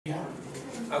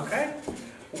Okay.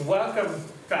 Welcome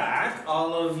back,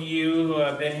 all of you who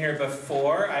have been here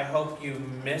before. I hope you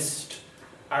missed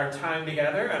our time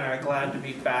together and are glad to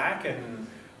be back and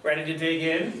ready to dig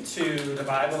into the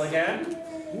Bible again.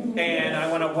 And I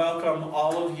want to welcome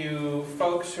all of you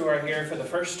folks who are here for the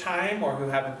first time or who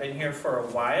haven't been here for a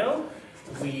while.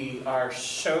 We are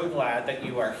so glad that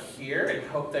you are here and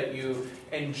hope that you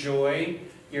enjoy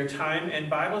your time in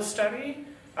Bible study.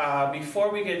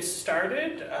 Before we get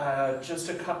started, just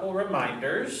a couple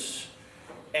reminders.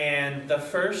 And the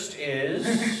first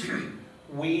is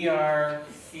we are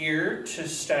here to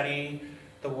study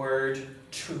the Word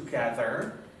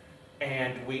together.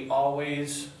 And we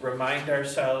always remind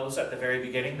ourselves at the very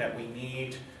beginning that we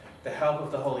need the help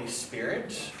of the Holy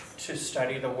Spirit to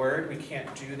study the Word. We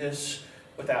can't do this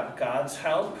without God's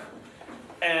help.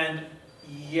 And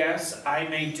yes, I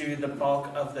may do the bulk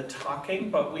of the talking,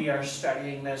 but we are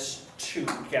studying this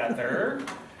together.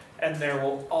 And there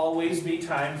will always be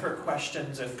time for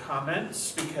questions and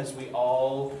comments because we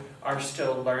all are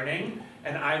still learning.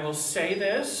 And I will say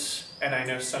this, and I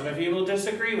know some of you will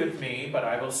disagree with me, but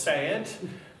I will say it.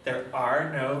 There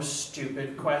are no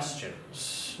stupid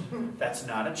questions. That's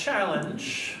not a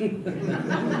challenge.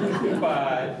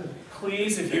 But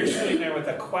please, if you're sitting there with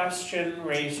a question,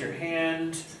 raise your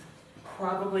hand.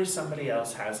 Probably somebody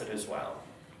else has it as well.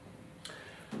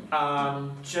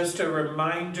 Just a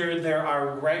reminder, there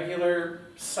are regular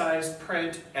size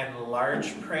print and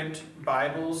large print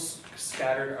Bibles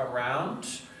scattered around.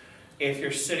 If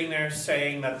you're sitting there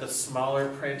saying that the smaller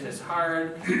print is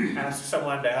hard, ask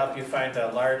someone to help you find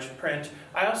a large print.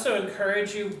 I also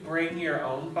encourage you, bring your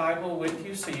own Bible with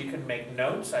you so you can make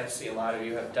notes. I see a lot of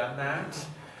you have done that.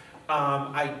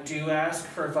 I do ask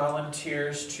for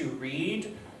volunteers to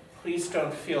read. Please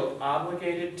don't feel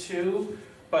obligated to,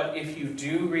 but if you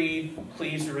do read,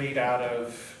 please read out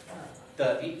of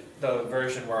the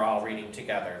version we're all reading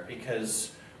together,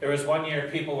 because there was one year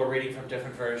people were reading from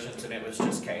different versions and it was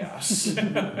just chaos.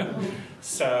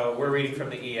 So we're reading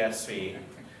from the ESV.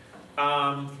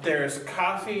 There's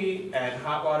coffee and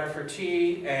hot water for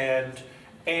tea, and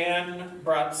Anne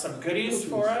brought some goodies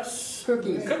for us.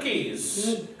 Cookies.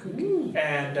 Cookies.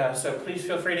 And so please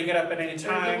feel free to get up at any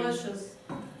time. They're delicious.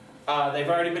 They've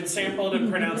already been sampled and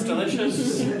pronounced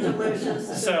delicious.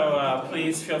 Delicious. So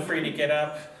please feel free to get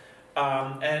up.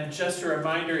 And just a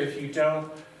reminder, if you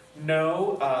don't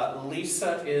know,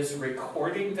 Lisa is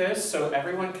recording this so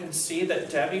everyone can see that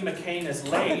Debbie McCain is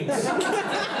late.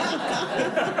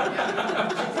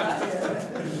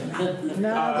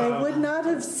 No, they would not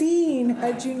have seen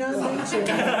had you not mentioned.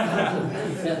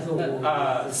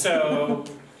 So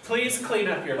please clean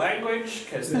up your language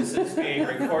because this is being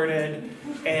recorded.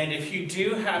 And if you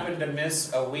do happen to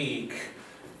miss a week,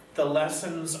 the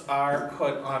lessons are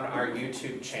put on our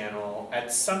YouTube channel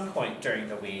at some point during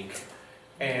the week.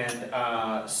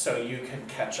 And so you can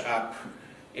catch up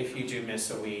if you do miss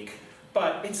a week.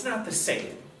 But it's not the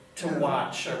same to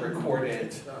watch a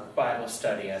recorded Bible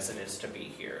study as it is to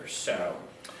be here. So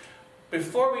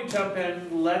before we jump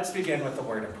in, let's begin with the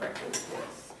word of prayer.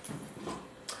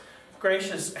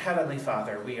 Gracious Heavenly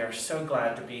Father, we are so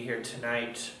glad to be here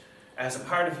tonight as a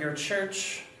part of your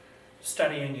church,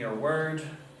 studying your word.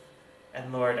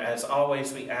 And Lord, as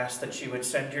always, we ask that you would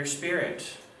send your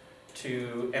Spirit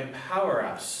to empower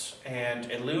us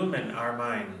and illumine our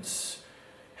minds.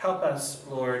 Help us,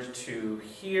 Lord, to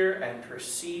hear and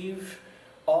perceive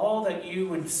all that you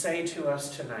would say to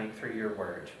us tonight through your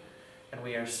word. And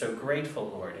we are so grateful,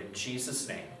 Lord, in Jesus'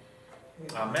 name.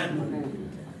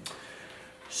 Amen.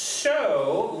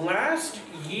 So, last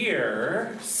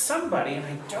year, somebody, and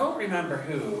I don't remember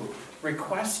who,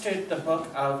 requested the book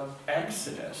of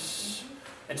Exodus.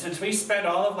 And since we spent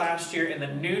all of last year in the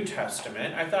New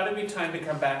Testament, I thought it'd be time to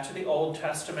come back to the Old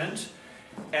Testament.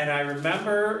 And I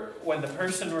remember when the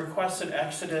person requested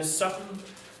Exodus, something,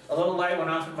 a little light went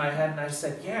off in my head, and I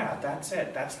said, yeah, that's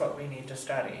it. That's what we need to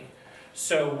study.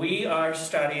 So we are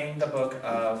studying the book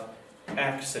of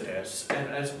Exodus. And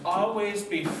as always,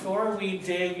 before we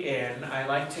dig in, I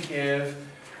like to give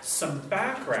some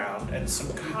background and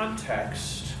some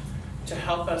context to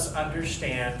help us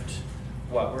understand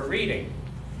what we're reading.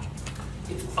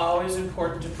 It's always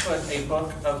important to put a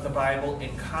book of the Bible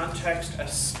in context,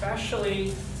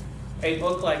 especially a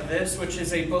book like this, which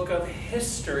is a book of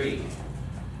history.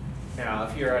 Now,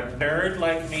 if you're a nerd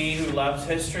like me who loves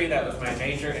history, that was my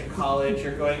major in college,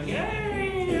 you're going,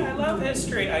 yay, I love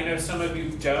history. I know some of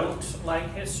you don't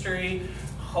like history.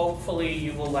 Hopefully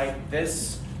you will like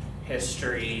this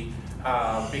history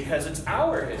because it's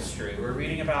our history. We're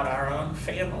reading about our own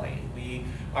family. We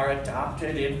are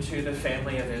adopted into the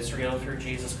family of Israel through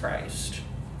Jesus Christ.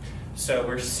 So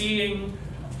we're seeing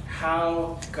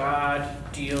how God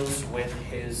deals with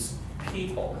his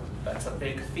people. That's a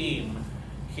big theme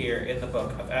here in the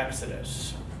book of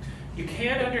Exodus. You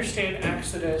can't understand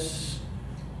Exodus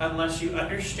unless you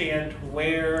understand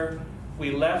where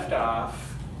we left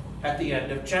off at the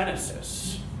end of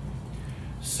Genesis.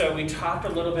 So we talked a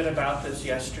little bit about this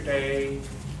yesterday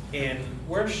in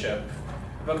worship.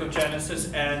 The book of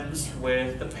Genesis ends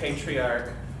with the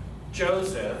patriarch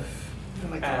Joseph.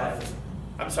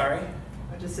 I'm sorry?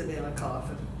 I just said in a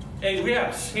coffin.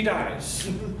 Yes, he dies.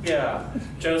 Yeah.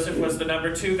 Joseph was the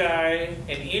number 2 guy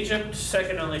in Egypt,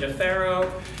 second only to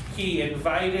Pharaoh. He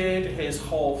invited his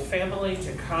whole family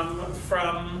to come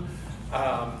from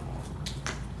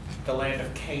the land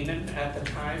of Canaan at the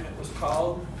time it was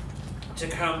called, to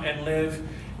come and live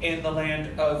in the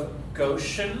land of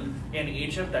Goshen in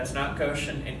Egypt. That's not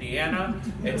Goshen, Indiana.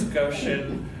 It's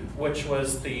Goshen, which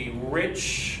was the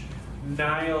rich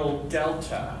Nile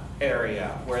Delta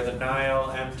area where the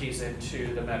Nile empties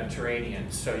into the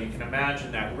Mediterranean. So you can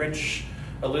imagine that rich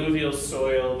alluvial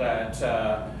soil that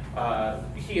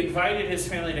he invited his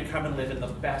family to come and live in the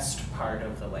best part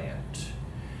of the land.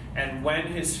 And when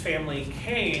his family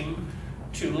came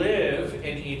to live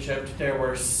in Egypt, there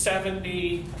were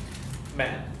 70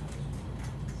 men,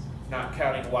 not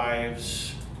counting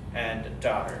wives and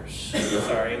daughters.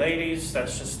 Sorry, ladies,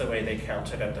 that's just the way they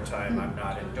counted at the time. I'm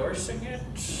not endorsing it.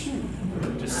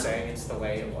 I'm just saying it's the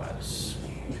way it was.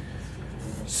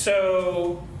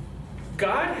 So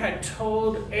God had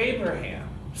told Abraham,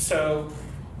 so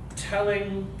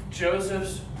telling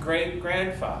Joseph's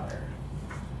great-grandfather,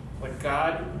 when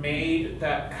God made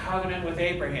that covenant with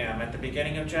Abraham at the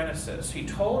beginning of Genesis, he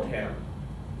told him,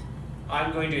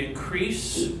 I'm going to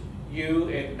increase you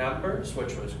in numbers,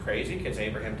 which was crazy because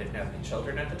Abraham didn't have any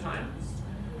children at the time.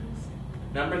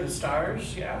 Number the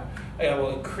stars, yeah. I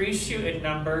will increase you in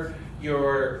number.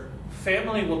 Your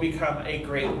family will become a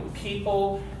great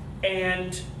people,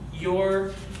 and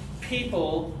your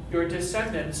people, your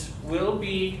descendants, will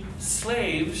be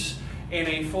slaves in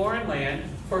a foreign land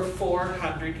for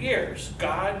 400 years.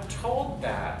 God told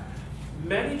that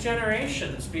many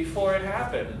generations before it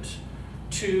happened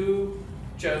to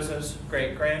Joseph's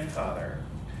great-grandfather.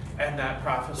 And that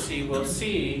prophecy, we'll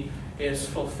see, is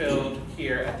fulfilled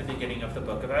here at the beginning of the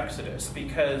book of Exodus,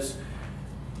 because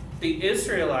the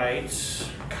Israelites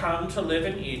come to live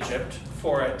in Egypt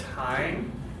for a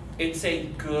time. It's a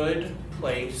good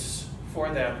place for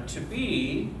them to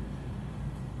be,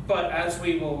 but as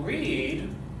we will read,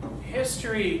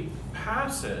 history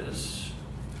passes,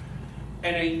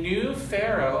 and a new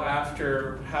Pharaoh,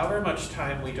 after however much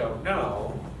time we don't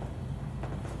know,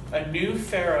 a new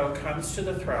Pharaoh comes to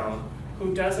the throne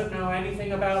who doesn't know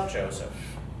anything about Joseph.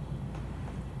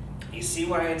 You see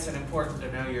why it's important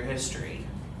to know your history,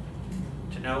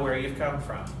 to know where you've come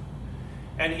from.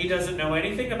 And he doesn't know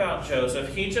anything about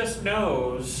Joseph. He just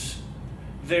knows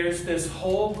there's this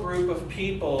whole group of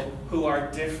people who are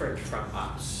different from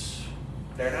us.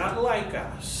 They're not like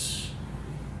us.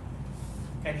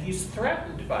 And he's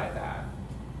threatened by that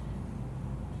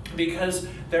because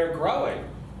they're growing.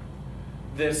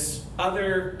 This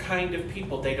other kind of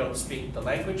people, they don't speak the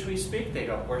language we speak, they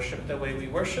don't worship the way we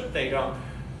worship, they don't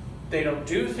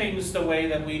do things the way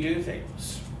that we do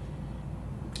things.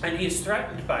 And he's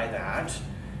threatened by that,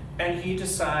 and he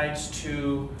decides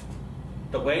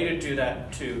the way to do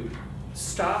that, to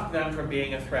stop them from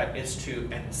being a threat, is to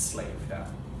enslave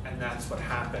them. And that's what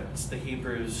happens. The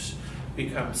Hebrews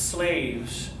become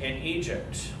slaves in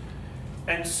Egypt.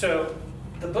 And so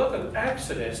the book of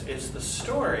Exodus is the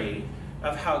story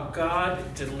of how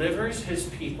God delivers his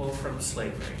people from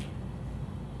slavery.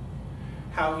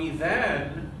 How he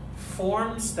then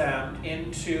forms them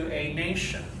into a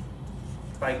nation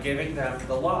by giving them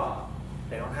the law.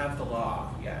 They don't have the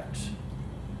law yet.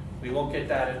 We won't get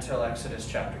that until Exodus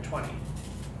chapter 20.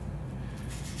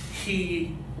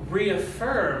 He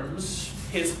reaffirms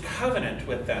his covenant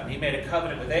with them. He made a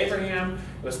covenant with Abraham.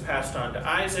 It was passed on to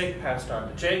Isaac, passed on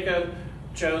to Jacob,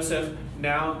 Joseph.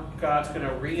 Now God's going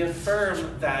to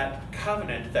reaffirm that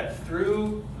covenant, that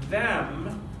through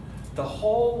them, the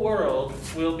whole world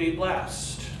will be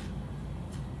blessed.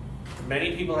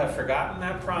 Many people have forgotten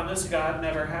that promise. God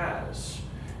never has.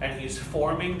 And he's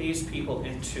forming these people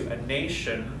into a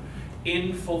nation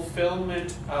in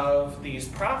fulfillment of these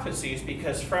prophecies,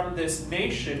 because from this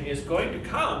nation is going to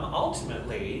come,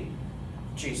 ultimately,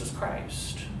 Jesus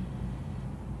Christ.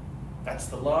 That's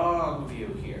the long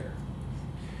view here.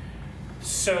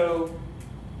 So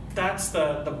that's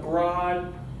the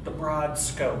broad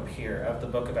scope here of the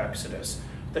book of Exodus.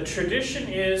 The tradition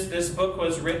is this book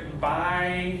was written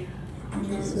by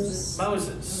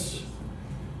Moses.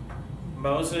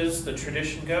 Moses, the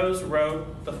tradition goes,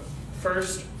 wrote the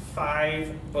first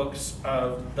 5 books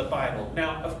of the Bible.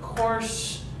 Now, of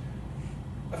course,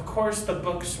 the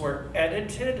books were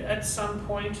edited at some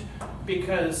point,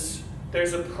 because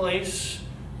there's a place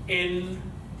in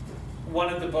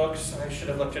one of the books, I should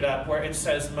have looked it up, where it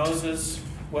says Moses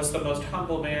was the most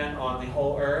humble man on the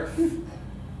whole earth.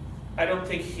 I don't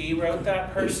think he wrote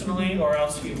that personally, or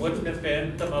else he wouldn't have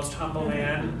been the most humble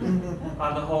man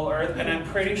on the whole earth. And I'm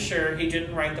pretty sure he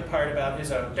didn't write the part about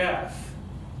his own death.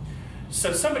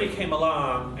 So somebody came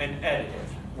along and edited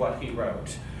what he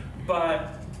wrote.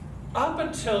 But up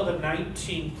until the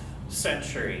 19th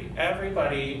century,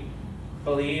 everybody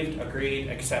believed, agreed,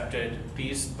 accepted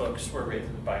these books were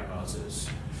written by Moses.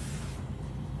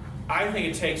 I think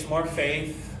it takes more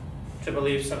faith to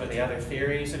believe some of the other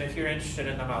theories, and if you're interested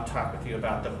in them, I'll talk with you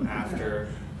about them after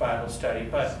Bible study,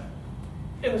 but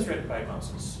it was written by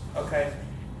Moses, okay?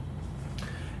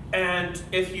 And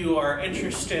if you are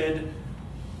interested,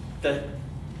 the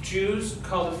Jews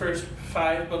call the first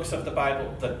 5 books of the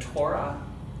Bible the Torah.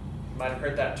 You might have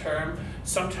heard that term.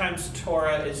 Sometimes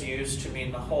Torah is used to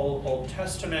mean the whole Old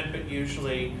Testament, but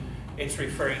usually it's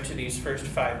referring to these first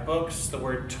 5 books. The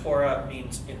word Torah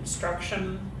means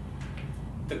instruction.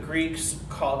 The Greeks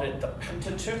called it the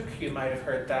Pentateuch. You might have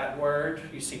heard that word.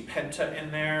 You see penta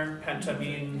in there. Penta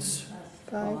means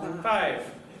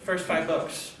 5. First 5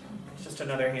 books. It's just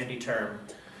another handy term.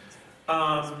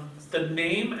 The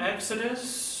name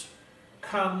Exodus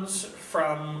comes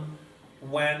from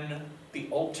when the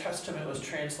Old Testament was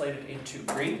translated into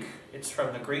Greek. It's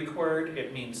from the Greek word.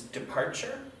 It means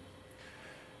departure.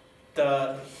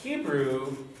 The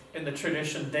Hebrew, in the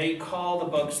tradition, they call the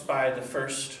books by the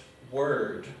first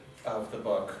word of the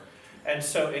book. And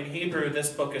so in Hebrew, this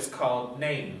book is called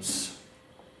Names,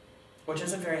 which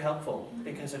isn't very helpful,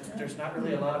 because there's not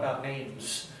really a lot about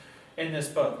names in this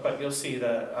book, but you'll see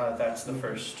that that's the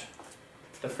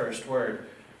first word.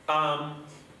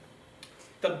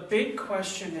 The big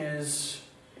question is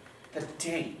the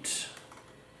date.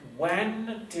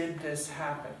 When did this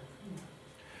happen?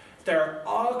 There are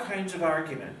all kinds of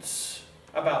arguments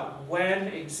about when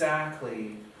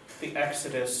exactly the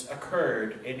Exodus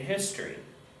occurred in history.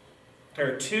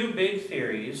 There are 2 big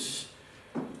theories.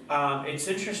 It's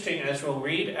interesting, as we'll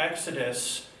read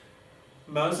Exodus,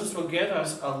 Moses will give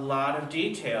us a lot of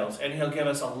details, and he'll give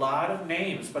us a lot of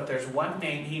names, but there's one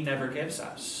name he never gives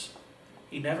us.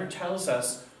 He never tells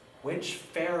us which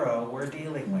Pharaoh we're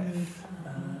dealing with,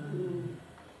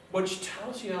 which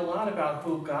tells you a lot about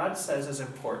who God says is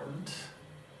important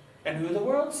and who the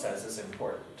world says is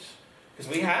important.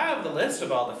 Because we have the list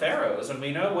of all the pharaohs, and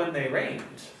we know when they reigned,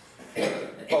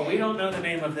 but we don't know the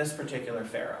name of this particular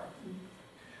pharaoh.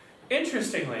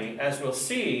 Interestingly, as we'll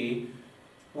see,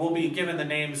 we'll be given the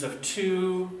names of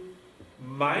 2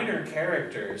 minor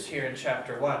characters here in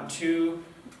chapter 1, 2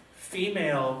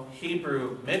 female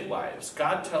Hebrew midwives.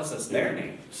 God tells us their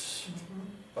names,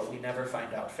 but we never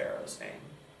find out Pharaoh's name.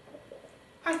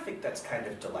 I think that's kind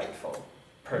of delightful,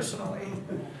 personally.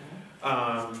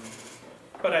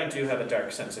 But I do have a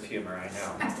dark sense of humor, I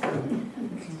know.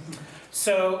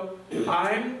 So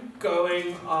I'm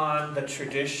going on the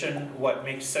tradition. What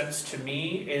makes sense to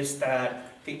me is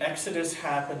that the Exodus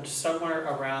happened somewhere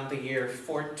around the year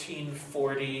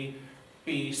 1440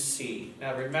 BC.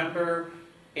 Now remember,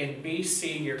 in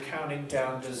BC you're counting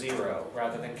down to 0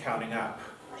 rather than counting up.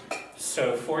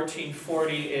 So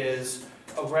 1440 is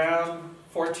around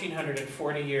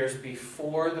 1440 years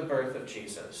before the birth of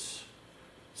Jesus.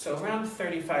 So around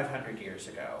 3,500 years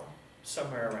ago,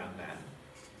 somewhere around then.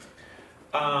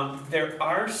 There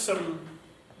are some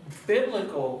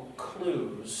biblical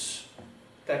clues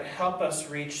that help us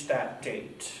reach that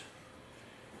date.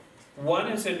 One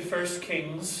is in 1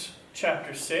 Kings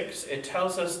chapter 6. It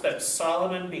tells us that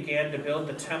Solomon began to build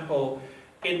the temple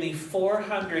in the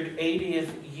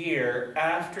 480th year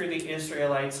after the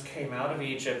Israelites came out of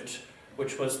Egypt,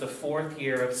 which was the 4th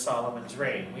year of Solomon's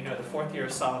reign. We know the 4th year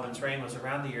of Solomon's reign was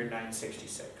around the year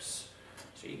 966.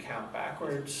 So you count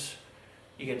backwards,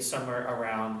 you get somewhere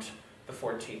around the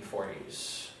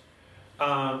 1440s.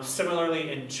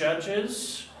 Similarly, in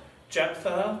Judges,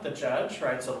 Jephthah, the judge,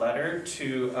 writes a letter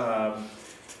to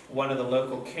one of the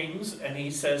local kings, and he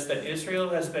says that Israel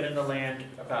has been in the land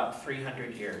about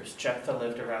 300 years. Jephthah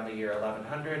lived around the year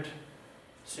 1100,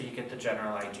 so you get the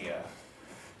general idea.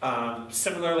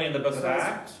 Similarly, in the book of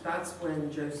Acts... That's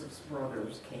when Joseph's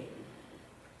brothers came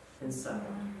and settled.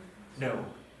 No.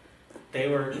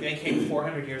 They came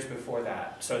 400 years before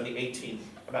that, so in the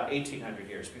about 1800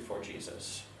 years before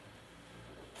Jesus.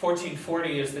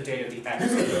 1440 is the day of the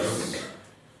Exodus.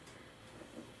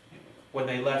 When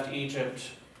they left Egypt,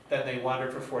 then they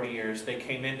wandered for 40 years. They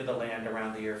came into the land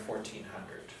around the year 1400.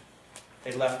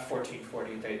 They left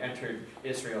 1440. They entered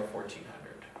Israel 1400.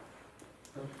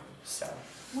 So.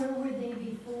 Where were they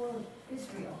before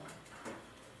Israel?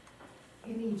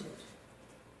 In Egypt.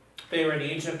 They were in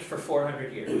Egypt for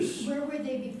 400 years. Where were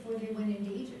they before they went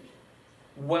into Egypt?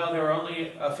 Well, there were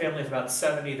only a family of about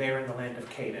 70. They were in the land of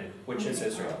Canaan, which is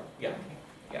Israel. Yeah,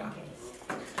 yeah.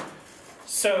 Okay.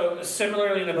 So,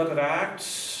 similarly in the book of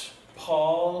Acts,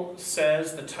 Paul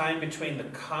says the time between the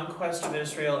conquest of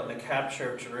Israel and the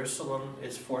capture of Jerusalem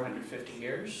is 450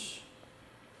 years.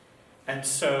 And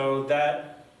so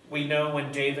that, we know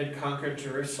when David conquered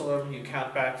Jerusalem, you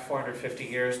count back 450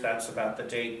 years, that's about the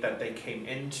date that they came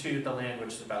into the land,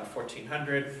 which is about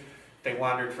 1400. They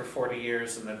wandered for 40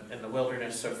 years in the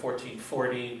wilderness, so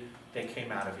 1440, they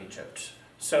came out of Egypt.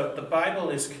 So the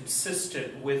Bible is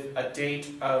consistent with a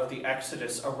date of the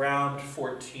Exodus around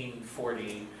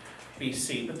 1440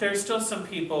 BC. But there's still some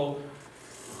people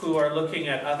who are looking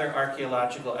at other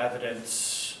archaeological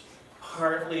evidence.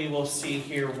 Partly we'll see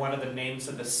here one of the names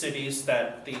of the cities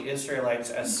that the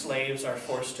Israelites as slaves are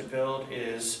forced to build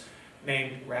is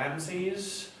named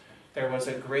Ramses. There was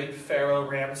a great pharaoh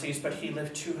Ramses, but he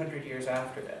lived 200 years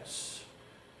after this.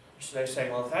 So they say,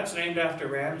 well, if that's named after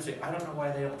Ramses, I don't know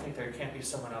why they don't think there can't be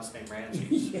someone else named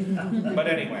Ramses. But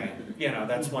anyway, you know,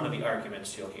 that's one of the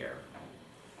arguments you'll hear.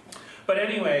 But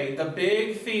anyway, the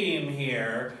big theme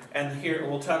here, and here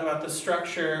we'll talk about the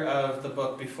structure of the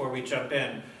book before we jump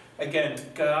in. Again,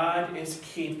 God is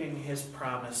keeping his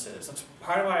promises. That's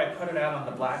part of why I put it out on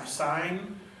the black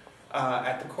sign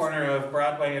at the corner of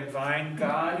Broadway and Vine.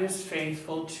 God is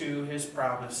faithful to his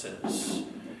promises.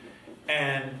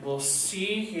 And we'll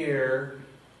see here,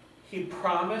 he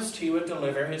promised he would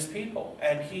deliver his people,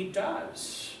 and he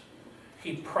does.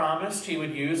 He promised he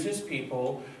would use his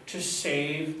people to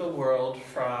save the world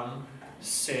from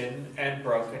sin and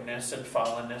brokenness and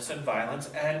fallenness and violence,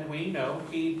 and we know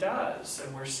he does.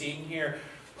 And we're seeing here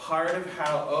part of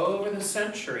how over the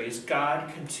centuries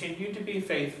God continued to be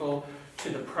faithful to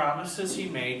the promises he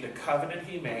made, the covenant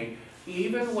he made,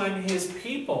 even when his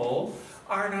people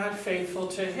are not faithful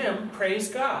to him. Praise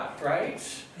God, right?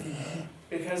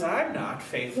 Because I'm not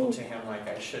faithful to him like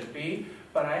I should be,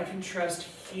 but I can trust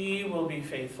he will be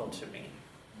faithful to me.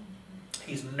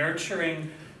 He's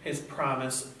nurturing his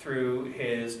promise through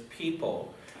his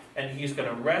people. And he's going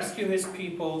to rescue his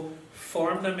people,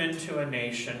 form them into a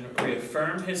nation,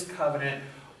 reaffirm his covenant.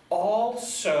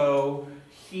 Also,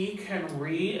 he can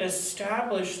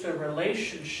reestablish the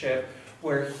relationship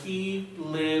where he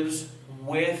lives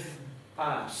with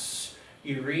us.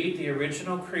 You read the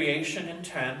original creation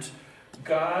intent.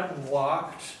 God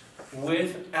walked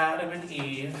with Adam and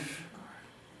Eve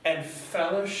and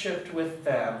fellowshiped with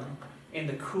them in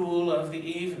the cool of the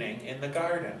evening in the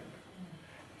garden.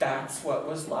 That's what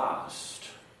was lost.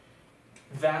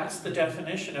 That's the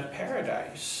definition of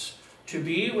paradise. To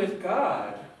be with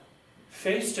God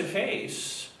face to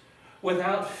face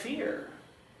without fear,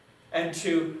 and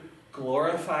to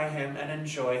glorify him and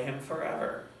enjoy him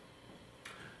forever.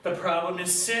 The problem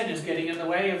is sin is getting in the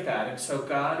way of that, and so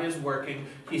God is working.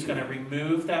 He's going to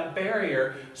remove that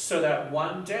barrier so that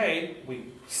one day, we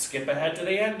skip ahead to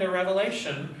the end of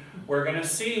Revelation, we're going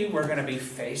to be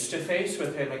face to face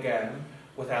with him again,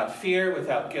 without fear,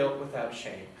 without guilt, without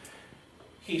shame.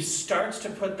 He starts to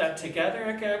put that together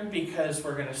again because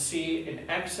we're going to see in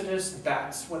Exodus,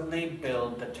 that's when they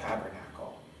build the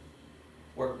tabernacle,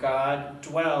 where God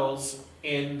dwells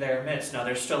in their midst. Now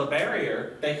there's still a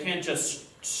barrier. They can't just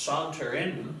saunter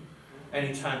in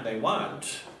anytime they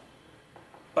want,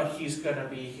 but he's going to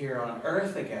be here on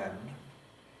earth again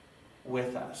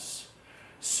with us.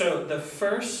 So the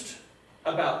first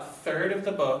about third of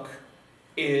the book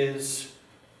is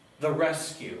the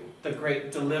rescue, the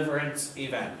great deliverance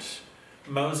event.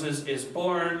 Moses is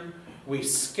born. We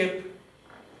skip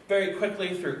very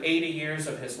quickly through 80 years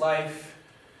of his life,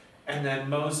 and then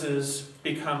Moses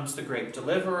becomes the great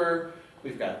deliverer.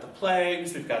 We've got the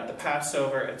plagues, we've got the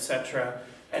Passover, etc.,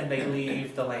 and they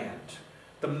leave the land.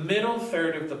 The middle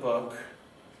third of the book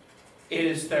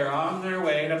is they're on their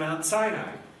way to Mount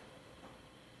Sinai,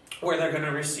 where they're going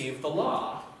to receive the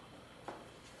law.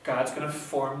 God's going to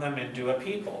form them into a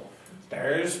people.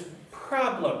 There's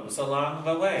problems along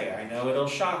the way. I know it'll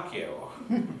shock you.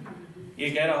 You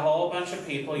get a whole bunch of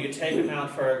people, you take them out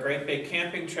for a great big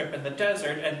camping trip in the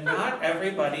desert, and not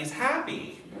everybody's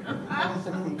happy.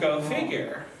 Go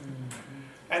figure.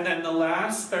 And then the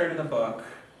last third of the book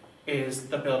is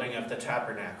the building of the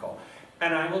tabernacle.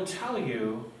 And I will tell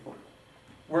you,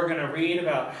 We're going to read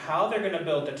about how they're going to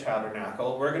build the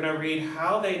tabernacle. We're going to read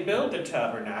how they build the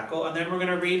tabernacle, and then we're going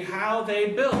to read how they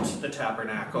built the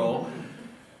tabernacle.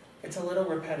 It's a little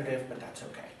repetitive, but that's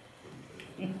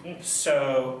okay.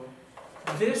 So,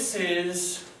 this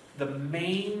is the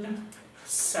main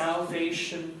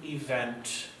salvation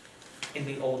event in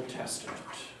the Old Testament.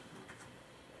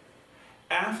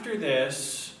 After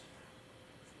this,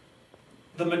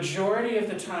 the majority of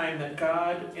the time that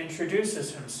God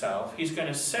introduces himself, he's going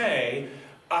to say,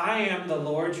 I am the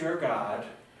Lord your God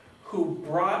who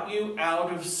brought you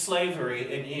out of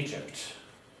slavery in Egypt.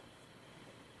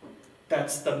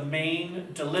 That's the main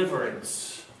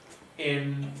deliverance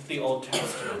in the Old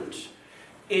Testament.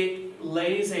 It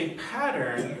lays a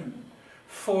pattern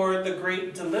for the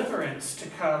great deliverance to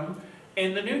come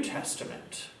in the New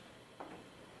Testament.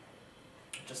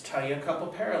 I'll just tell you a couple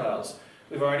parallels.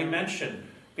 We've already mentioned,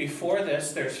 before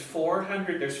this, there's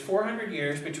 400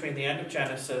 years between the end of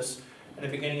Genesis and the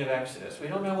beginning of Exodus. We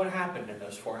don't know what happened in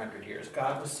those 400 years.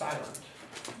 God was silent.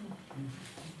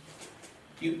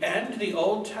 You end the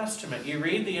Old Testament, you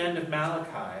read the end of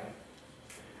Malachi,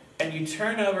 and you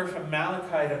turn over from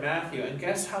Malachi to Matthew, and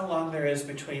guess how long there is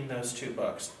between those two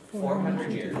books?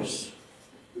 400 years.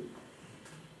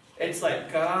 It's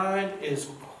like God is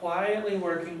quietly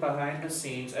working behind the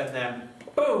scenes, and then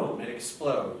boom, it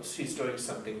explodes. He's doing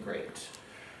something great.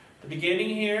 The beginning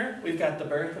here, we've got the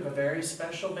birth of a very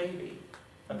special baby,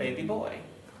 a baby boy.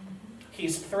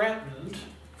 He's threatened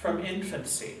from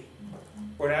infancy.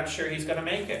 We're not sure he's going to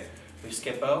make it. We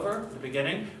skip over the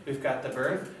beginning. We've got the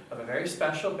birth of a very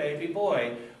special baby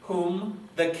boy whom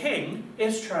the king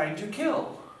is trying to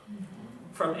kill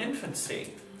from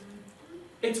infancy.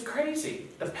 It's crazy,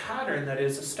 the pattern that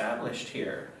is established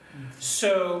here.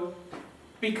 So,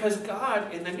 because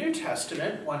God in the New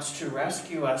Testament wants to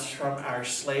rescue us from our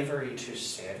slavery to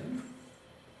sin,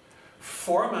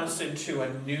 form us into a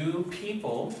new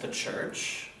people, the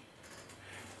church,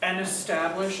 and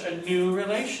establish a new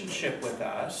relationship with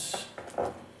us.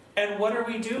 And what are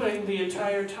we doing the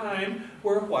entire time?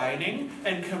 We're whining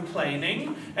and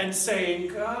complaining and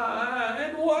saying,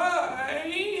 God,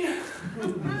 why?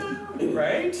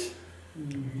 Right?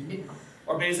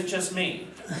 Or is it just me?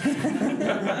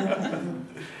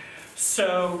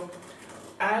 So,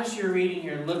 as you're reading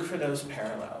here, look for those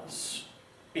parallels.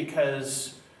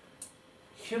 Because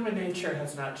human nature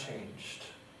has not changed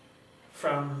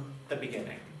from the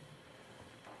beginning.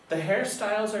 The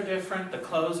hairstyles are different, the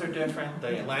clothes are different,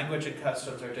 the language and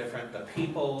customs are different, the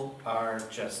people are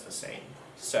just the same.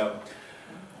 So,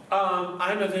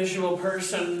 I'm a visual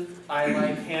person. I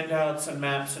like handouts and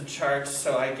maps and charts,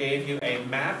 so I gave you a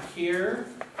map here.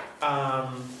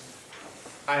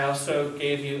 I also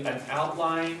gave you an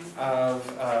outline of,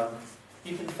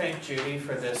 you can thank Judy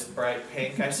for this bright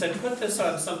pink. I said, put this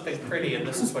on something pretty, and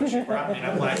this is what she brought me. And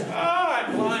I'm like,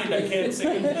 I'm blind, I can't see.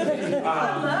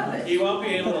 I love it. You won't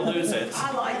be able to lose it.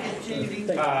 I like it, Judy.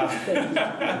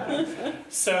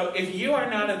 So if you are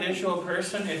not a visual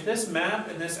person, if this map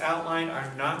and this outline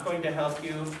are not going to help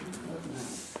you,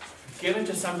 give it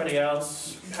to somebody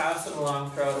else, pass it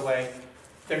along, throw it away.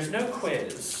 There's no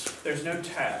quiz, there's no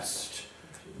test,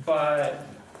 but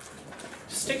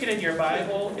stick it in your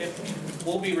Bible.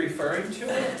 We'll be referring to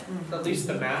it, at least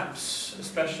the maps,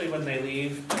 especially when they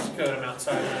leave. Just go to Mount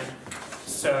Sinai.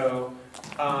 So,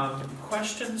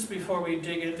 questions before we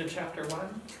dig into chapter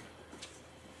 1?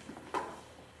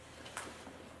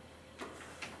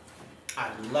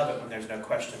 I love it when there's no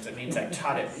questions. It means I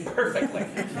taught it perfectly.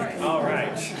 All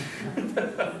right.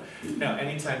 No,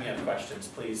 anytime you have questions,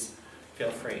 please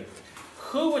feel free.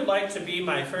 Who would like to be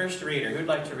my first reader? Who'd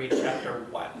like to read chapter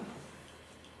 1?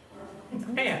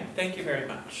 Anne, thank you very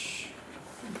much.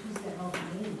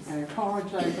 I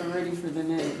apologize already for the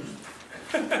names.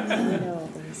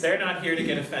 They're not here to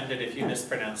get offended if you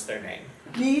mispronounce their name.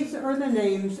 These are the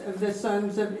names of the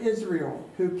sons of Israel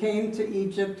who came to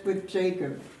Egypt with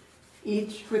Jacob,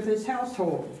 each with his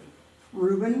household: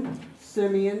 Reuben,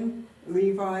 Simeon,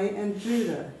 Levi, and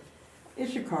Judah,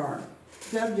 Issachar,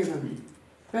 Zebulun,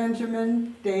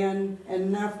 Benjamin, Dan,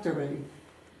 and Naphtali,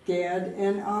 Gad,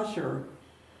 and Asher.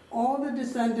 All the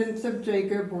descendants of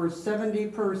Jacob were 70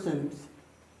 persons.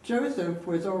 Joseph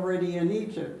was already in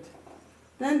Egypt.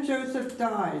 Then Joseph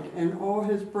died, and all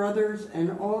his brothers,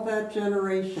 and all that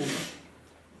generation.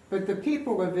 But the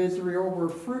people of Israel were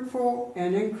fruitful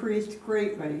and increased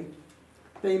greatly.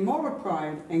 They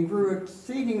multiplied and grew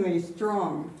exceedingly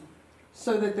strong,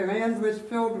 so that the land was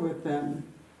filled with them.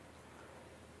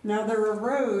 Now there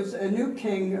arose a new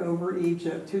king over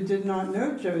Egypt who did not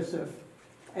know Joseph.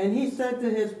 And he said to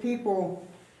his people,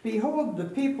 "Behold, the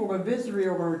people of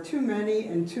Israel are too many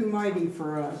and too mighty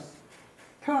for us.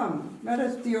 Come, let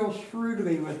us deal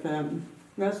shrewdly with them,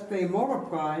 lest they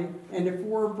multiply, and if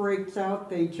war breaks out,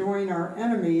 they join our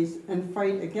enemies and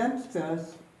fight against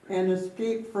us and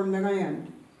escape from the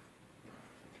land.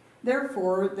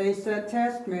 Therefore they set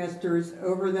taskmasters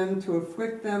over them to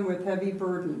afflict them with heavy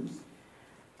burdens.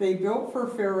 They built for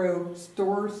Pharaoh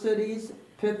store cities,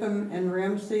 Pithom and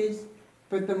Ramses,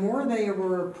 but the more they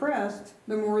were oppressed,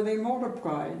 the more they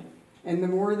multiplied, and the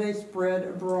more they spread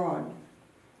abroad.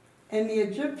 And the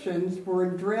Egyptians were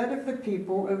in dread of the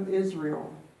people of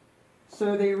Israel.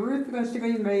 So they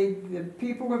ruthlessly made the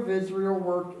people of Israel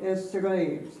work as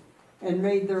slaves, and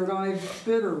made their lives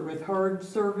bitter with hard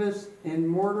service in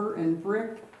mortar and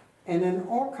brick, and in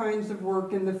all kinds of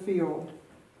work in the field.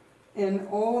 In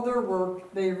all their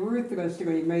work they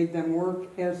ruthlessly made them work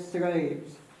as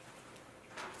slaves.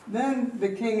 Then the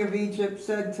king of Egypt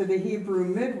said to the Hebrew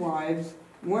midwives,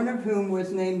 one of whom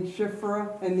was named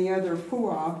Shiphrah and the other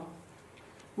Puah,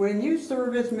 when you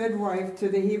serve as midwife to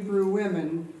the Hebrew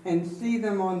women and see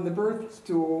them on the birth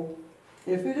stool,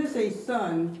 if it is a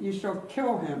son, you shall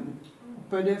kill him,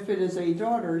 but if it is a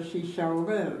daughter, she shall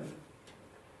live.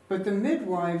 But the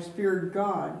midwives feared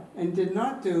God and did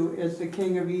not do as the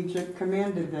king of Egypt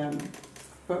commanded them,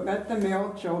 but let the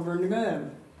male children live.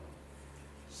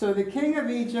 So the king of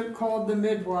Egypt called the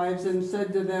midwives and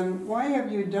said to them, why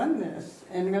have you done this,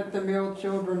 and let the male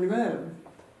children live?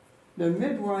 The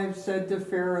midwives said to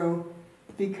Pharaoh,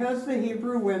 because the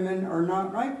Hebrew women are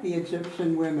not like the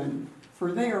Egyptian women,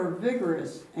 for they are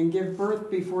vigorous and give birth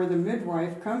before the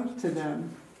midwife comes to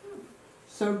them.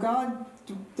 So God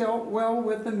dealt well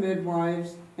with the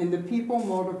midwives, and the people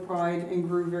multiplied and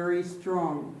grew very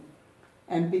strong.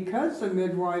 And because the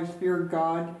midwives feared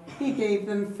God, he gave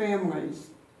them families.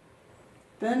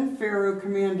 Then Pharaoh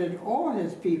commanded all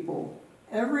his people,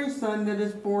 every son that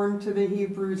is born to the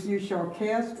Hebrews you shall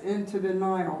cast into the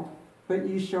Nile, but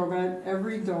you shall let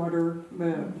every daughter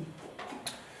live.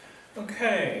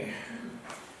 Okay,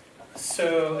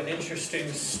 so an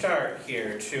interesting start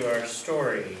here to our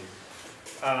story.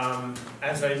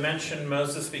 As I mentioned,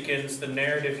 Moses begins the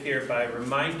narrative here by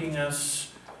reminding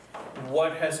us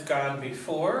what has gone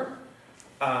before,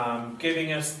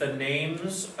 giving us the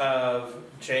names of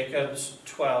Jacob's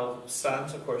 12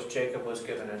 sons. Of course, Jacob was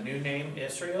given a new name,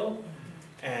 Israel,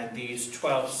 and these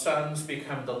 12 sons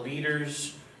become the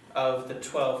leaders of the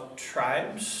 12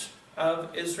 tribes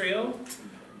of Israel.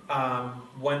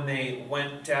 When they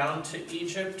went down to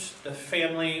Egypt, the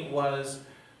family was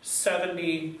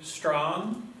 70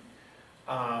 strong,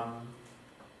 but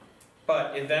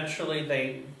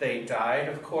eventually they died,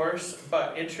 of course.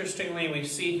 But interestingly, we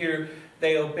see here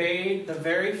they obeyed the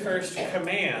very first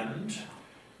command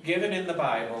given in the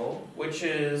Bible, which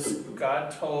is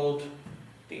God told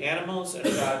the animals and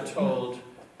God told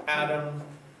Adam,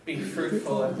 be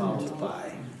fruitful and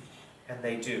multiply. And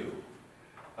they do,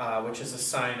 which is a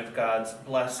sign of God's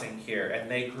blessing here. And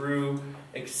they grew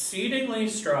exceedingly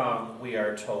strong, we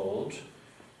are told,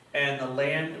 and the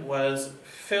land was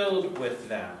filled with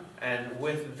them. And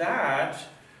with that,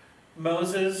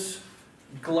 Moses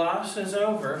glosses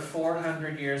over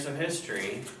 400 years of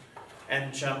history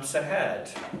and jumps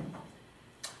ahead.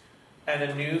 And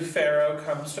a new Pharaoh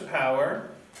comes to power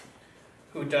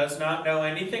who does not know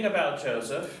anything about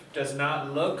Joseph, does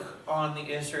not look on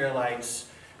the Israelites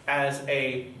as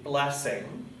a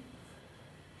blessing.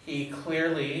 He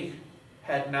clearly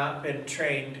had not been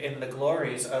trained in the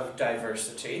glories of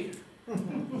diversity.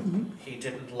 He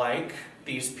didn't like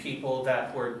these people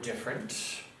that were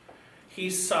different. He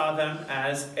saw them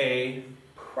as a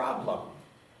problem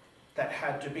that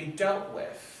had to be dealt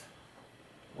with,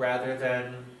 rather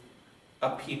than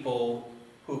a people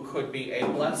who could be a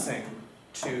blessing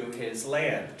to his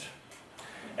land.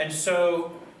 And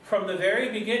so, from the very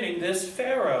beginning, this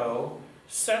Pharaoh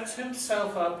sets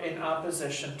himself up in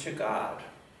opposition to God.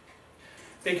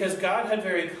 Because God had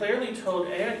very clearly told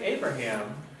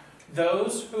Abraham,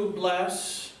 those who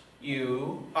bless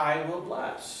you, I will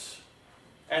bless.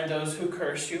 And those who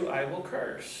curse you, I will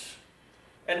curse.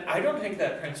 And I don't think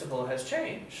that principle has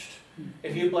changed.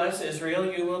 If you bless Israel,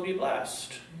 you will be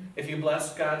blessed. If you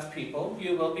bless God's people,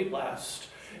 you will be blessed.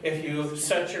 If you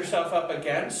set yourself up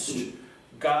against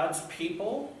God's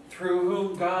people, through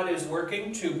whom God is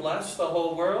working to bless the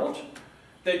whole world,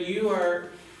 then you are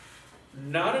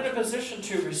not in a position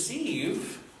to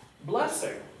receive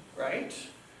blessing, right?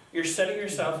 You're setting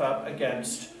yourself up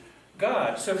against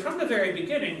God. So from the very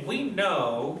beginning, we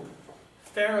know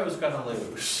Pharaoh's going to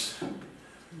lose.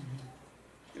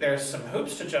 There's some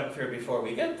hoops to jump through before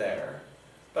we get there,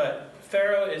 but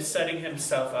Pharaoh is setting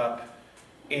himself up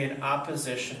in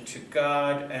opposition to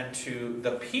God and to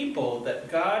the people that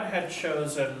God had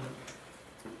chosen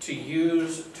to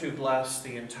use to bless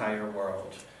the entire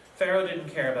world. Pharaoh didn't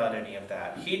care about any of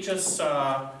that. He just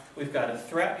saw, we've got a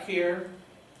threat here.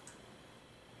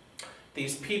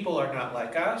 These people are not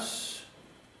like us.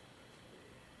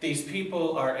 These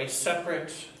people are a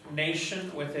separate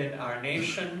nation within our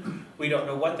nation. We don't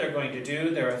know what they're going to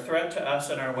do. They're a threat to us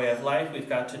and our way of life. We've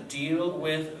got to deal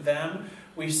with them.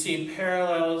 We see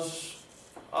parallels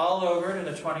all over to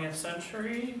the 20th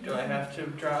century. Do I have to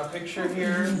draw a picture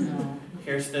here? No.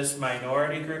 Here's this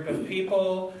minority group of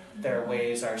people. Their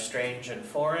ways are strange and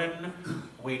foreign.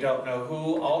 We don't know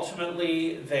who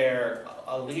ultimately their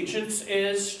allegiance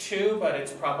is to, but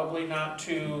it's probably not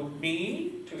to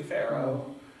me, to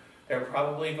Pharaoh. They're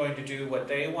probably going to do what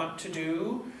they want to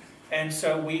do. And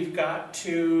so we've got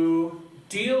to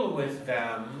deal with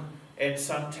them in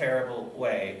some terrible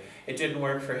way. It didn't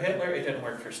work for Hitler, it didn't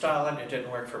work for Stalin, it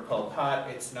didn't work for Pol Pot,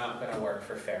 it's not going to work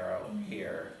for Pharaoh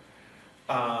here.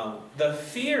 The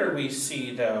fear we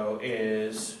see, though,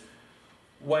 is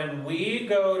when we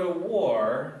go to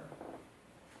war,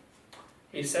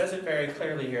 he says it very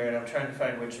clearly here, and I'm trying to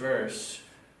find which verse,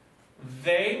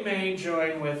 they may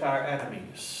join with our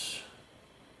enemies,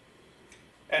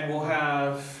 and we'll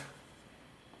have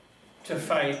to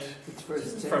fight It's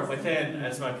verse 10. from within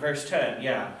as much, verse 10,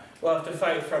 yeah. We'll have to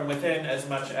fight from within as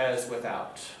much as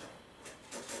without.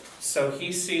 So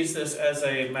he sees this as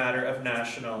a matter of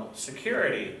national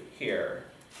security here.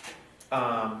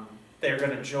 They're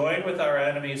going to join with our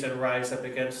enemies and rise up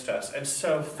against us. And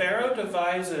so Pharaoh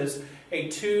devises a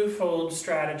twofold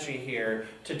strategy here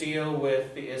to deal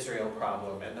with the Israel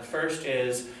problem. And the first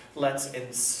is, let's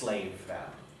enslave them.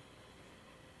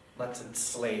 Let's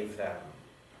enslave them.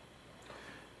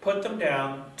 Put them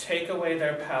down, take away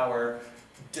their power,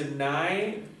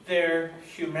 deny their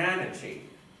humanity.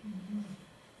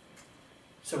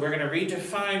 So we're going to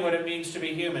redefine what it means to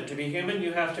be human. To be human,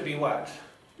 you have to be what?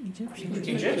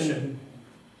 Egyptian.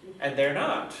 And they're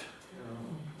not.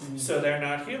 So they're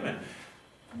not human.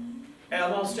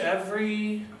 Almost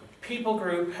every people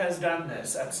group has done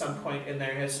this at some point in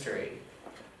their history.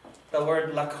 The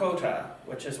word Lakota,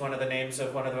 which is one of the names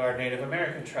of one of our Native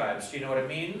American tribes, do you know what it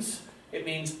means? It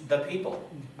means the people.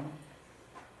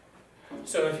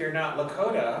 So if you're not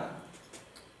Lakota,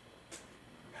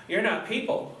 you're not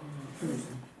people.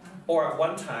 Or at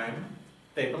one time,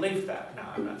 they believed that.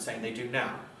 Now, I'm not saying they do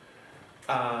now.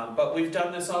 But we've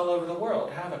done this all over the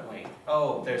world, haven't we?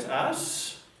 Oh, there's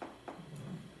us,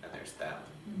 and there's them.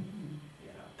 You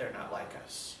know, they're not like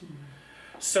us.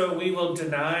 So we will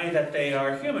deny that they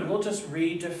are human. We'll just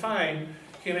redefine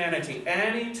humanity.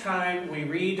 Anytime we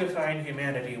redefine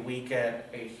humanity, we get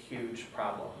a huge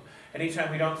problem.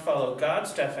 Anytime we don't follow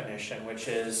God's definition, which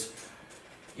is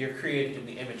you're created in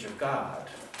the image of God,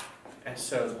 and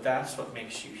so that's what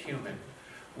makes you human.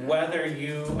 Whether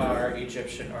you are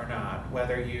Egyptian or not,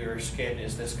 whether your skin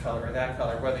is this color or that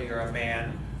color, whether you're a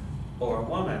man or a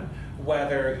woman,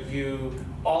 whether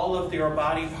all of your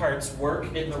body parts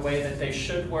work in the way that they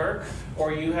should work,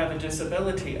 or you have a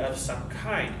disability of some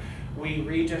kind, we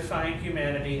redefine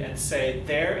humanity and say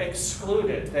they're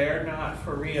excluded, they're not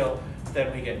for real,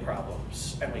 then we get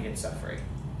problems and we get suffering.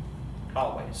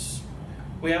 Always.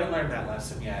 We haven't learned that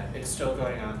lesson yet. It's still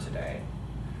going on today.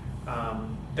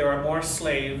 There are more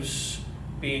slaves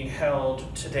being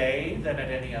held today than at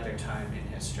any other time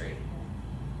in history,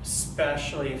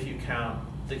 especially if you count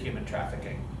the human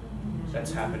trafficking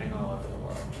that's happening all over the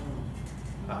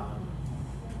world.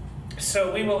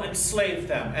 So we will enslave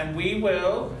them, and we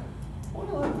will,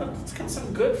 well, let's get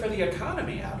some good for the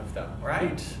economy out of them,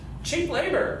 right? Cheap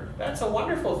labor, that's a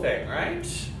wonderful thing, right?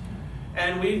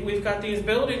 And we've got these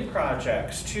building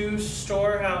projects, 2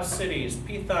 storehouse cities,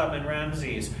 Pithom and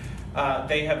Ramses.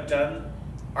 They have done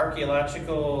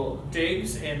archaeological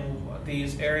digs in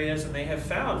these areas, and they have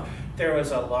found there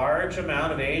was a large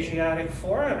amount of Asiatic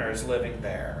foreigners living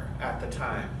there at the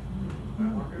time. I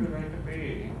wonder who they could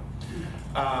be.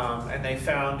 And they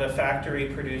found a factory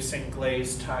producing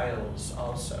glazed tiles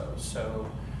also. So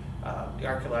the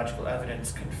archaeological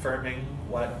evidence confirming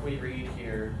what we read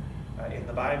here in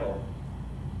the Bible.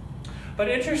 But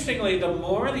interestingly, the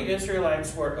more the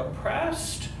Israelites were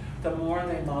oppressed, the more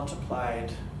they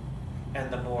multiplied and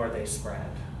the more they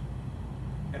spread.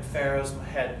 And Pharaoh's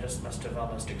head just must have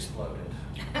almost exploded,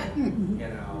 you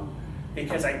know,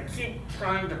 because I keep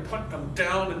trying to put them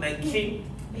down and they keep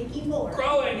Making more.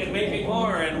 growing and making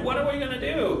more. And what are we going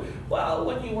to do? Well,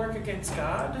 when you work against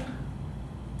God,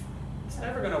 it's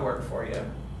never going to work for you.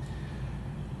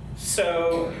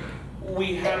 So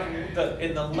we have,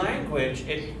 in the language,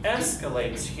 it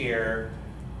escalates here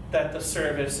that the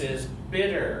service is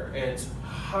bitter, it's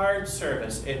hard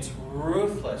service, it's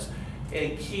ruthless.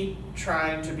 it keep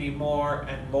trying to be more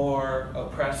and more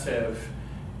oppressive,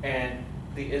 and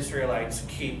the Israelites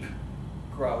keep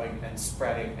growing and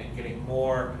spreading and getting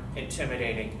more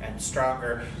intimidating and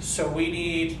stronger. So we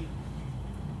need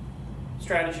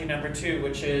strategy number 2,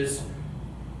 which is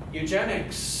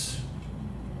eugenics,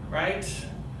 right?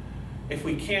 If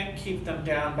we can't keep them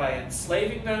down by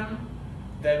enslaving them,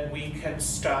 then we can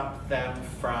stop them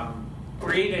from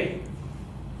breeding.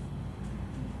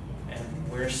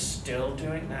 And we're still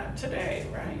doing that today,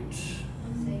 right?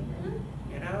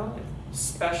 You know,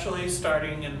 especially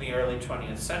starting in the early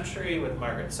 20th century with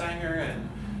Margaret Sanger, and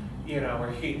you know,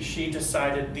 where she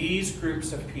decided these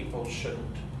groups of people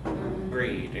shouldn't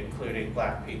breed, including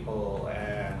black people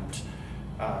and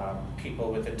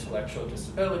people with intellectual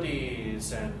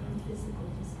disabilities and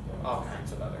all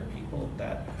kinds of other people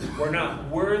that were not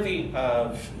worthy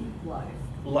of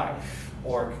life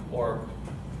or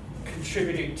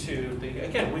contributing to the,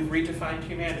 again, we've redefined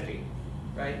humanity,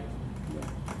 right?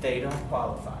 They don't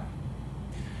qualify.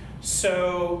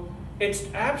 So it's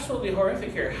absolutely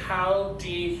horrific here how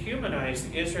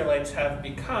dehumanized the Israelites have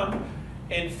become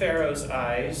in Pharaoh's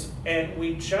eyes. And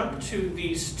we jump to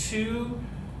these 2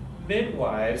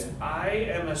 midwives. I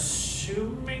am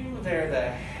assuming they're the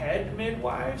head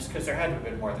midwives, because there had to have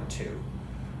been more than 2.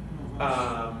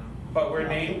 But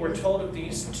we're told of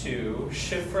these 2,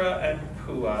 Shiphrah and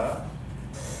Puah.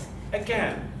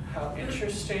 Again, how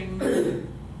interesting.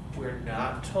 We're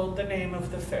not told the name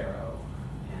of the Pharaoh,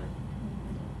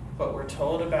 but we're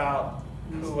told about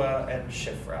Puah and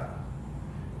Shiphrah,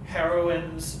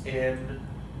 heroines in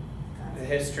the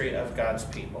history of God's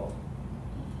people,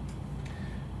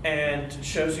 and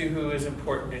shows you who is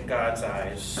important in God's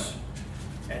eyes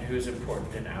and who's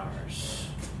important in ours.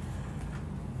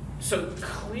 So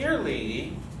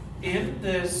clearly, in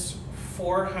this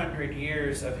 400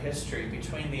 years of history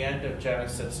between the end of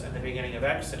Genesis and the beginning of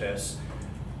Exodus,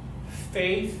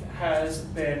 faith has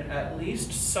been at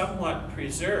least somewhat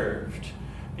preserved,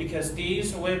 because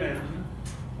these women,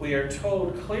 we are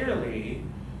told clearly,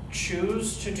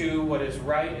 choose to do what is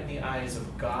right in the eyes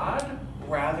of God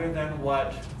rather than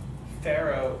what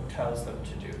Pharaoh tells them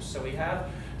to do. So we have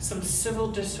some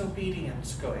civil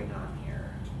disobedience going on here.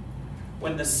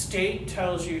 When the state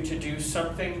tells you to do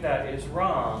something that is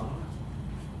wrong,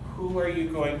 who are you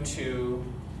going to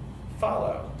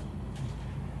follow?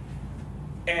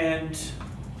 And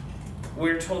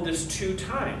we're told this 2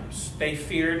 times. They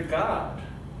feared God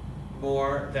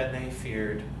more than they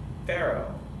feared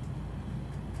Pharaoh.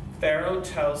 Pharaoh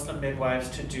tells the midwives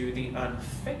to do the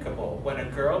unthinkable. When a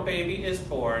girl baby is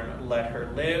born, let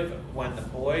her live. When the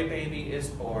boy baby is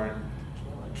born,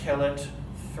 kill it,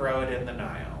 throw it in the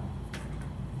Nile.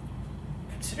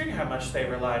 Considering how much they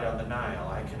relied on the Nile,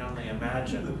 I can only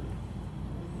imagine,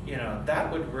 you know,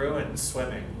 that would ruin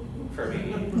swimming for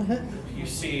me. You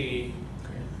see,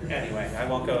 anyway, I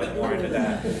won't go more into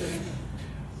that.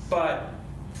 But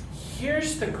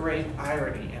here's the great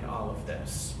irony in all of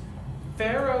this.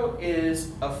 Pharaoh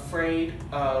is afraid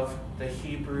of the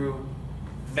Hebrew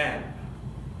men.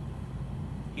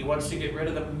 He wants to get rid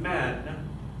of the men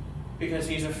because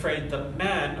he's afraid the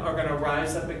men are going to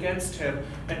rise up against him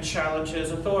and challenge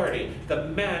his authority. The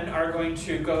men are going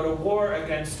to go to war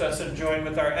against us and join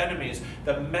with our enemies.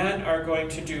 The men are going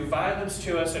to do violence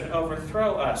to us and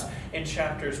overthrow us. In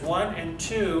chapters 1 and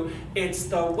 2, it's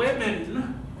the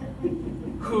women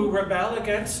who rebel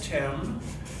against him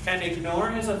and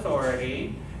ignore his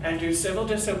authority and do civil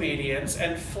disobedience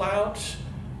and flout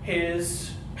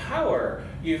his power.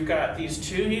 You've got these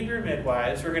 2 Hebrew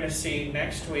midwives. We're going to see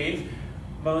next week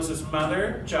Moses'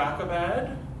 mother,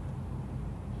 Jochebed,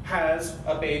 has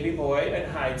a baby boy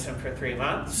and hides him for 3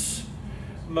 months.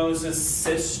 Moses'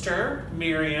 sister,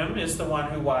 Miriam, is the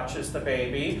one who watches the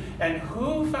baby. And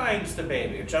who finds the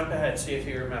baby? Jump ahead, see if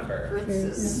you remember.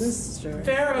 Sister.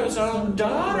 Pharaoh's own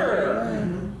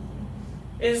daughter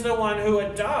is the one who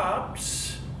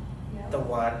adopts the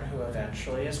one who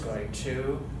eventually is going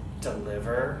to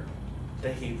deliver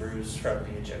the Hebrews from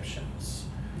the Egyptians.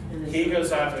 He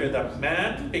goes after the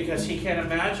men because he can't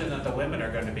imagine that the women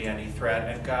are going to be any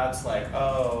threat, and God's like,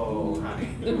 oh,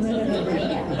 honey,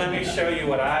 let me show you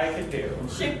what I can do.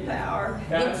 Ship power.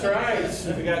 That's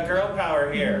right. We got girl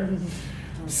power here.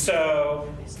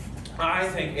 So I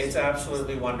think it's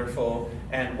absolutely wonderful.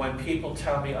 And when people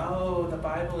tell me, oh, the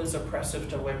Bible is oppressive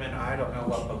to women, I don't know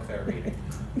what book they're reading.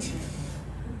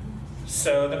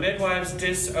 So the midwives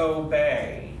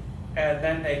disobey, and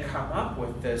then they come up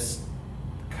with this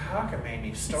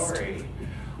cockamamie story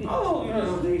oh, you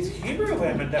know, these Hebrew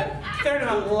women, they're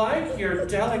not like your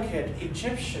delicate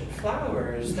Egyptian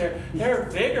flowers. They're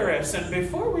vigorous, and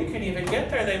before we can even get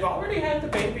there, they've already had the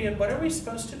baby, and what are we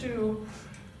supposed to do?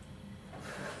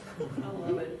 I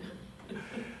love it.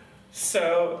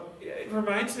 So, it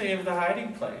reminds me of the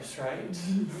hiding place, right?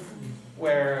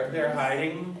 Where they're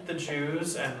hiding the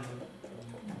Jews, and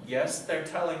yes, they're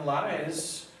telling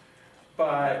lies,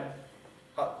 but,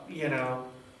 you know,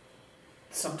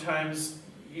 sometimes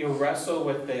you wrestle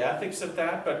with the ethics of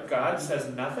that, but God says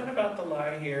nothing about the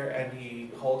lie here, and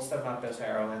He holds them up as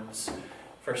heroines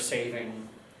for saving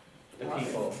the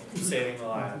people, saving the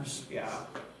lives, yeah.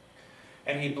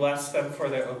 And He blessed them for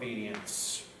their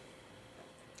obedience.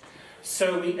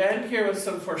 So we end here with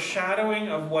some foreshadowing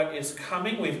of what is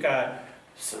coming. We've got,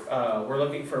 we're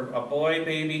looking for a boy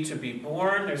baby to be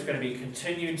born. There's going to be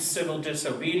continued civil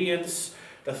disobedience,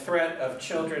 the threat of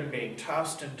children being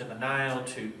tossed into the Nile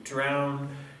to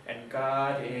drown, and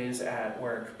God is at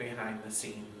work behind the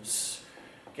scenes,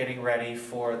 getting ready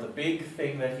for the big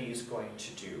thing that He's going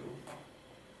to do.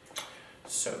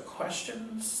 So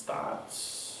questions,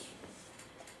 thoughts?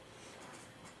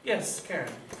 Yes,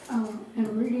 Karen.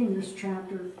 In reading this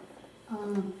chapter,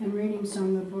 and reading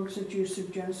some of the books that you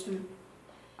suggested,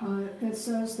 it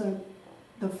says that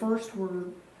the first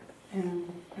word in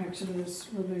Exodus,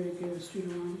 Leviticus,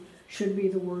 Deuteronomy, should be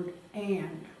the word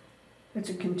 "and." It's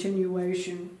a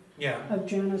continuation of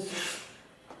Genesis.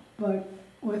 But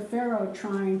with Pharaoh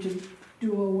trying to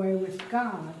do away with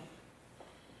God,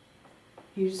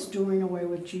 he's doing away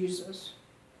with Jesus.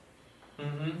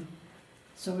 Mm-hmm.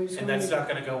 So he's And going that's not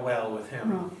going to go well with him.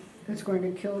 No, it's going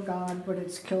to kill God, but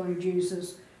it's killing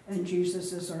Jesus, and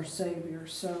Jesus is our Savior.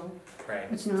 So Right.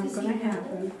 it's not going to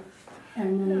happen.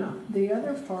 And then the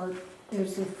other part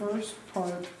is the first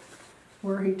part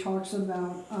where he talks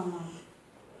about,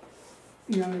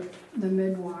 you know, the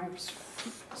midwives,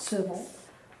 civil.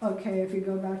 Okay, if you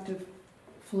go back to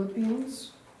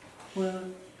Philippians, where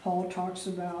Paul talks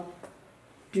about,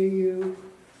 do you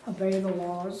obey the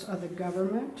laws of the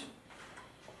government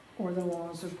or the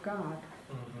laws of God?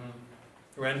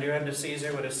 Mm-hmm. Render unto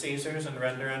Caesar what is Caesar's, and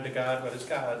render unto God what is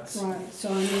God's. Right, so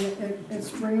I mean, it's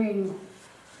bringing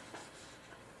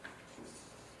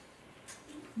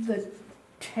the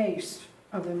taste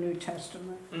of the New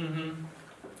Testament. Mm-hmm.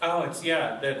 Oh, it's,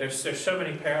 yeah, there's so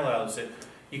many parallels that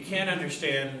you can't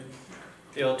understand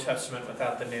the Old Testament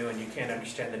without the New, and you can't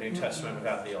understand the New Testament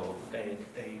without the Old. They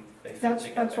fit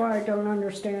together. That's why I don't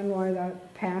understand why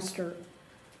that pastor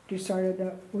decided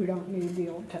that we don't need the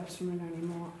Old Testament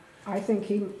anymore. I think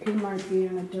he might be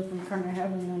in a different kind of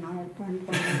heaven than I'm planning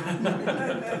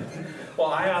on. Well,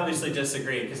 I obviously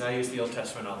disagree because I use the Old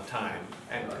Testament all the time,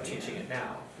 and we're teaching it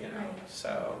now, you know.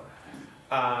 So,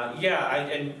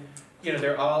 and you know,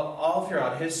 they're all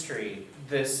throughout history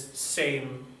this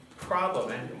same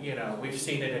problem, and you know, we've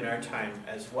seen it in our time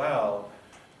as well,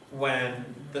 when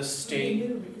the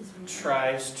state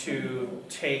tries to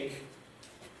take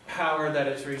power that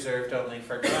is reserved only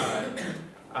for God.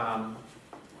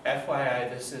 FYI,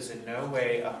 this is in no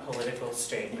way a political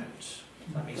statement.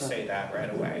 Let me say that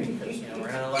right away, because you know, we're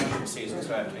in an election season,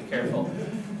 so I have to be careful.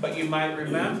 But you might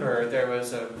remember there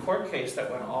was a court case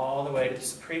that went all the way to the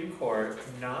Supreme Court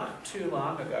not too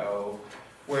long ago,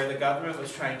 where the government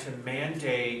was trying to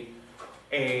mandate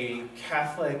a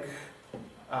Catholic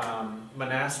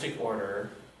monastic order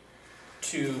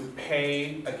to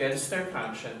pay against their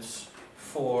conscience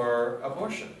for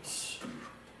abortions.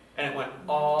 And it went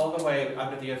all the way,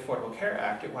 under the Affordable Care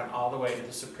Act, it went all the way to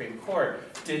the Supreme Court.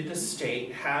 Did the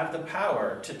state have the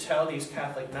power to tell these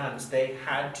Catholic nuns they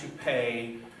had to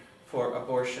pay for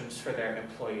abortions for their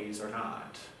employees or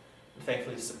not? And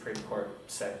thankfully, the Supreme Court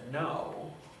said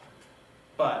no.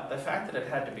 But the fact that it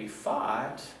had to be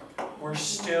fought, we're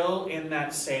still in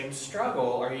that same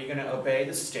struggle. Are you going to obey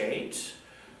the state,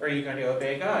 or are you going to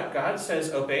obey God? God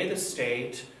says obey the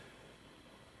state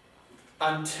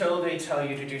until they tell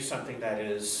you to do something that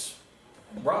is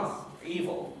wrong,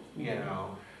 evil, you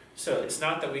know. So it's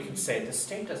not that we can say, the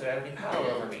state doesn't have any power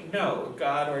over me. No,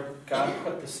 God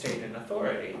put the state in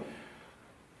authority.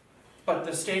 But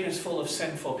the state is full of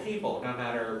sinful people, no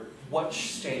matter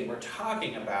which state we're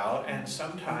talking about, and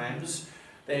sometimes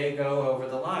they go over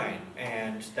the line,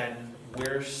 and then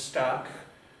we're stuck,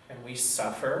 and we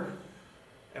suffer,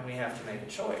 and we have to make a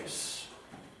choice,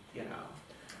 you know.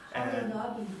 Hobby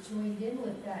Lobby joined in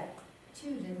with that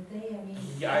too, didn't they? I mean.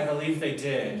 Yeah, I believe they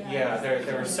did. Yeah, Yeah,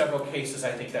 there were several cases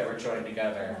I think that were joined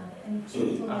together. And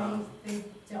Chick-fil-A, they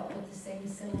dealt with the same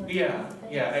similar. Yeah,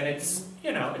 things. yeah, and it's,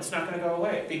 you know, it's not going to go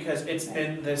away because it's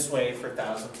been this way for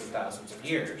thousands and thousands of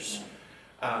years.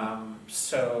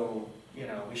 So,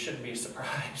 we shouldn't be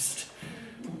surprised,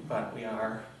 but we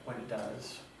are when it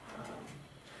does.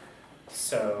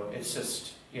 So it's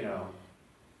just,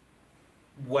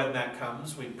 when that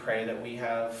comes, we pray that we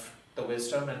have the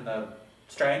wisdom and the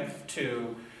strength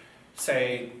to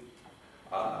say,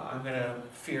 I'm going to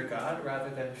fear God rather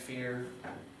than fear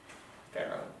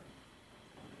Pharaoh.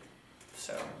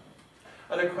 So,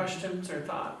 other questions or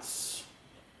thoughts?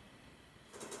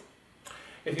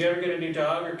 If you ever get a new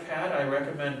dog or cat, I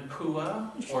recommend Pua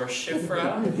or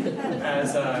Shifra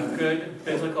as good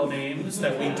biblical names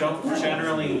that we don't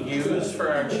generally use for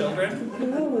our children,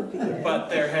 Pua would be good. but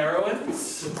they're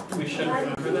heroines. We should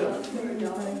remember them.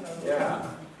 Yeah.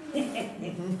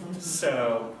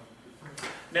 So,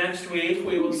 next week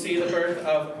we will see the birth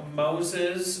of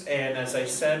Moses, and as I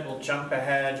said, we'll jump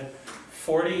ahead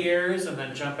 40 years and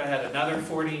then jump ahead another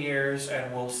 40 years,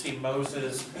 and we'll see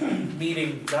Moses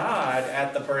meeting God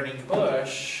at the burning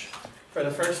bush for the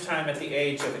first time at the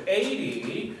age of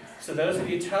 80. So those of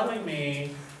you telling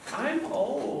me, I'm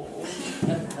old,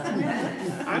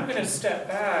 I'm going to step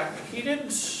back. He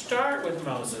didn't start with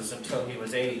Moses until he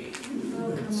was 80.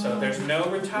 So there's no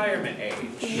retirement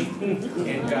age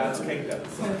in God's kingdom.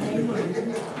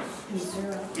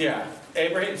 Yeah.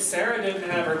 Sarah didn't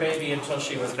have her baby until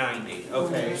she was 90.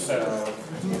 Okay, so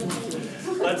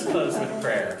let's close with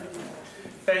prayer.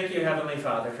 Thank you, Heavenly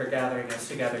Father, for gathering us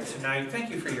together tonight. Thank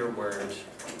you for your word.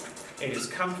 It is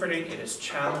comforting, it is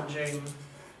challenging,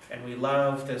 and we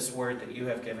love this word that you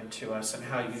have given to us and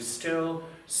how you still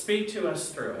speak to us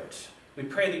through it. We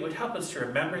pray that you would help us to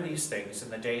remember these things in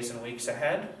the days and weeks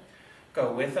ahead.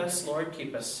 Go with us, Lord.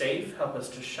 Keep us safe. Help us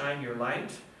to shine your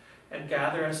light. And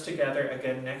gather us together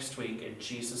again next week in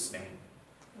Jesus' name.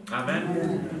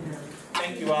 Amen.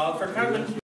 Thank you all for coming.